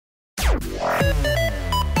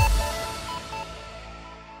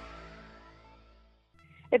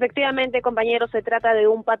Efectivamente, compañeros, se trata de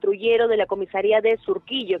un patrullero de la comisaría de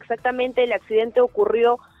Surquillo. Exactamente, el accidente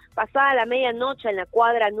ocurrió pasada la medianoche en la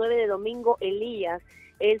cuadra 9 de Domingo Elías.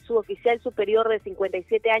 El suboficial superior de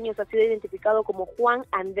 57 años ha sido identificado como Juan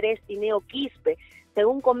Andrés Tineo Quispe.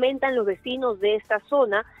 Según comentan los vecinos de esta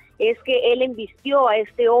zona, es que él embistió a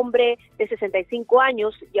este hombre de 65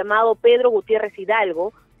 años llamado Pedro Gutiérrez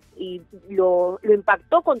Hidalgo y lo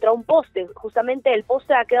impactó contra un poste. Justamente el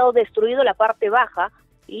poste ha quedado destruido la parte baja,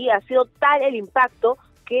 y ha sido tal el impacto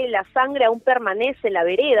que la sangre aún permanece en la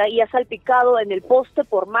vereda y ha salpicado en el poste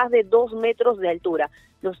por más de 2 metros de altura.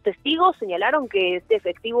 Los testigos señalaron que este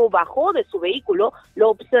efectivo bajó de su vehículo,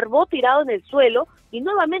 lo observó tirado en el suelo y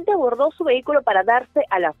nuevamente abordó su vehículo para darse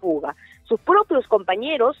a la fuga. Sus propios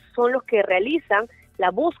compañeros son los que realizan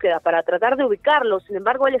la búsqueda para tratar de ubicarlo, sin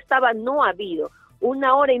embargo él estaba no habido.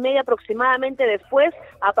 1 hora y media aproximadamente después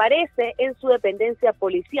aparece en su dependencia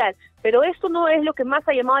policial, pero esto no es lo que más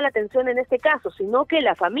ha llamado la atención en este caso, sino que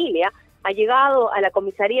la familia ha llegado a la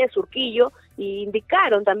comisaría de Surquillo y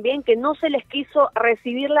indicaron también que no se les quiso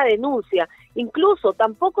recibir la denuncia, incluso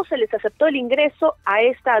tampoco se les aceptó el ingreso a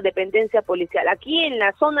esta dependencia policial. Aquí en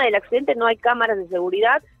la zona del accidente no hay cámaras de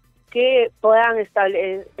seguridad que puedan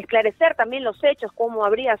esclarecer también los hechos, cómo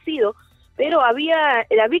habría sido, pero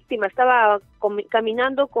la víctima estaba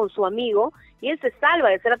caminando con su amigo y él se salva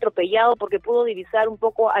de ser atropellado porque pudo divisar un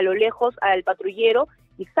poco a lo lejos al patrullero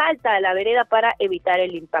y salta a la vereda para evitar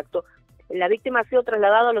el impacto. La víctima ha sido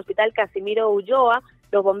trasladada al hospital Casimiro Ulloa.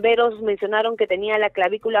 Los bomberos mencionaron que tenía la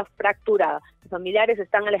clavícula fracturada. Los familiares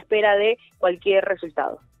están a la espera de cualquier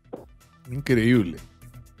resultado. Increíble.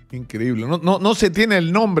 Increíble. No se tiene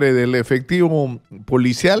el nombre del efectivo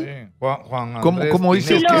policial. Sí. Juan Andrés. ¿Cómo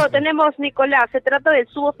dices? Sí, lo tenemos, Nicolás. Se trata del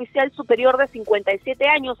suboficial superior de 57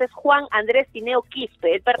 años. Es Juan Andrés Tineo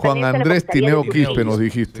Quispe. Él pertenece Juan Andrés a la Tineo Quispe nos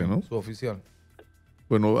dijiste, sí, ¿no? Suboficial.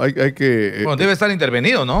 Bueno, hay que... Bueno, debe estar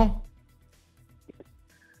intervenido, ¿no?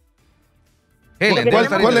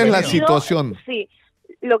 ¿Cuál es la situación? Sí.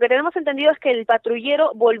 Lo que tenemos entendido es que el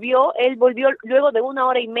patrullero volvió luego de 1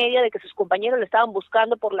 hora y media de que sus compañeros lo estaban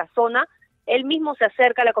buscando por la zona. Él mismo se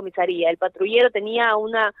acerca a la comisaría. El patrullero tenía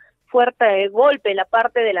una fuerte golpe en la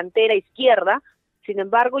parte delantera izquierda. Sin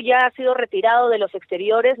embargo, ya ha sido retirado de los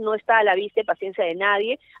exteriores, no está a la vista y paciencia de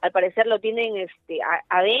nadie. Al parecer lo tienen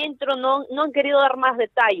adentro, no han querido dar más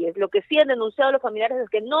detalles. Lo que sí han denunciado los familiares es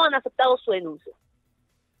que no han aceptado su denuncia.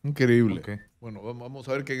 Increíble. Okay. Bueno, vamos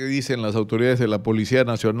a ver qué dicen las autoridades de la Policía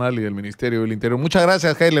Nacional y del Ministerio del Interior. Muchas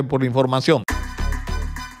gracias, Helen, por la información.